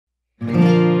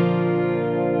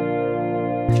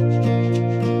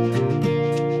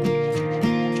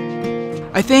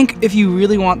I think if you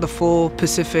really want the full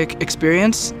Pacific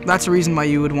experience, that's the reason why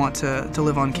you would want to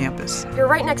live on campus. You're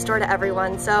right next door to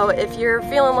everyone, so if you're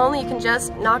feeling lonely, you can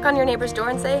just knock on your neighbor's door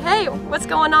and say, hey, what's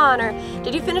going on? Or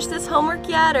did you finish this homework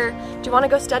yet? Or do you want to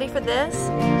go study for this?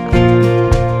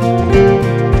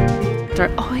 There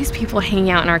are always people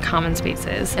hanging out in our common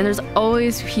spaces, and there's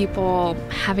always people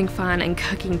having fun and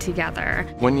cooking together.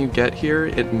 When you get here,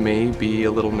 it may be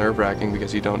a little nerve-wracking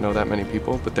because you don't know that many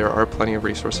people, but there are plenty of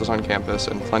resources on campus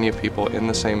and plenty of people in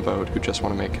the same boat who just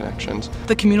want to make connections.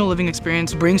 The communal living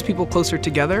experience brings people closer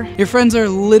together. Your friends are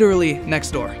literally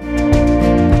next door.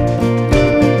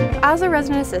 As a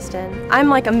resident assistant, I'm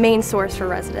like a main source for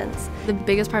residents. The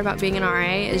biggest part about being an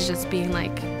RA is just being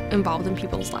involved in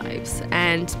people's lives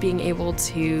and being able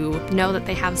to know that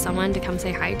they have someone to come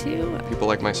say hi to. People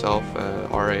like myself,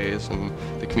 RAs, and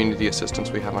the community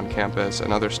assistants we have on campus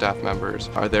and other staff members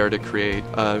are there to create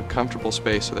a comfortable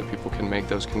space so that people can make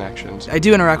those connections. I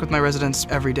do interact with my residents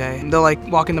every day. They'll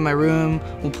walk into my room,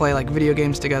 we'll play video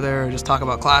games together, or just talk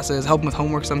about classes, help them with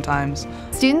homework sometimes.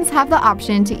 Students have the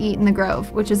option to eat in the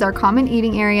Grove, which is our common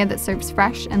eating area that serves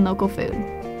fresh and local food.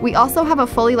 We also have a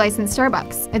fully licensed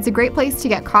Starbucks. It's a great place to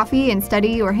get coffee and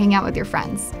study or hang out with your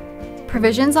friends.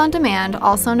 Provisions on Demand,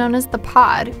 also known as The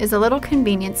Pod, is a little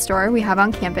convenience store we have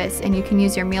on campus, and you can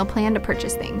use your meal plan to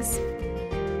purchase things.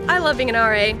 I love being an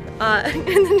RA in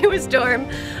the newest dorm.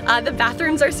 The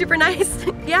bathrooms are super nice.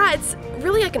 Yeah, it's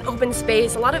really an open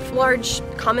space, a lot of large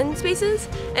common spaces,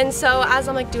 and so as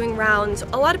I'm doing rounds,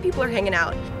 a lot of people are hanging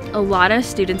out. A lot of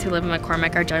students who live in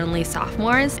McCormick are generally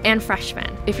sophomores and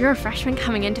freshmen. If you're a freshman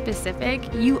coming into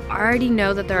Pacific, you already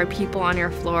know that there are people on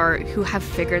your floor who have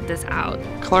figured this out.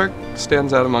 Clark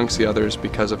stands out amongst the others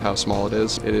because of how small it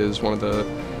is. It is one of the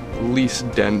least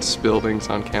dense buildings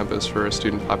on campus for a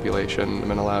student population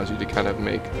and allows you to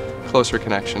make closer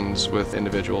connections with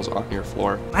individuals on your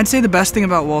floor. I'd say the best thing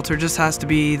about Walter just has to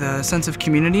be the sense of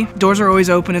community. Doors are always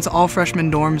open, it's all freshman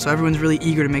dorm, so everyone's really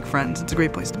eager to make friends. It's a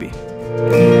great place to be.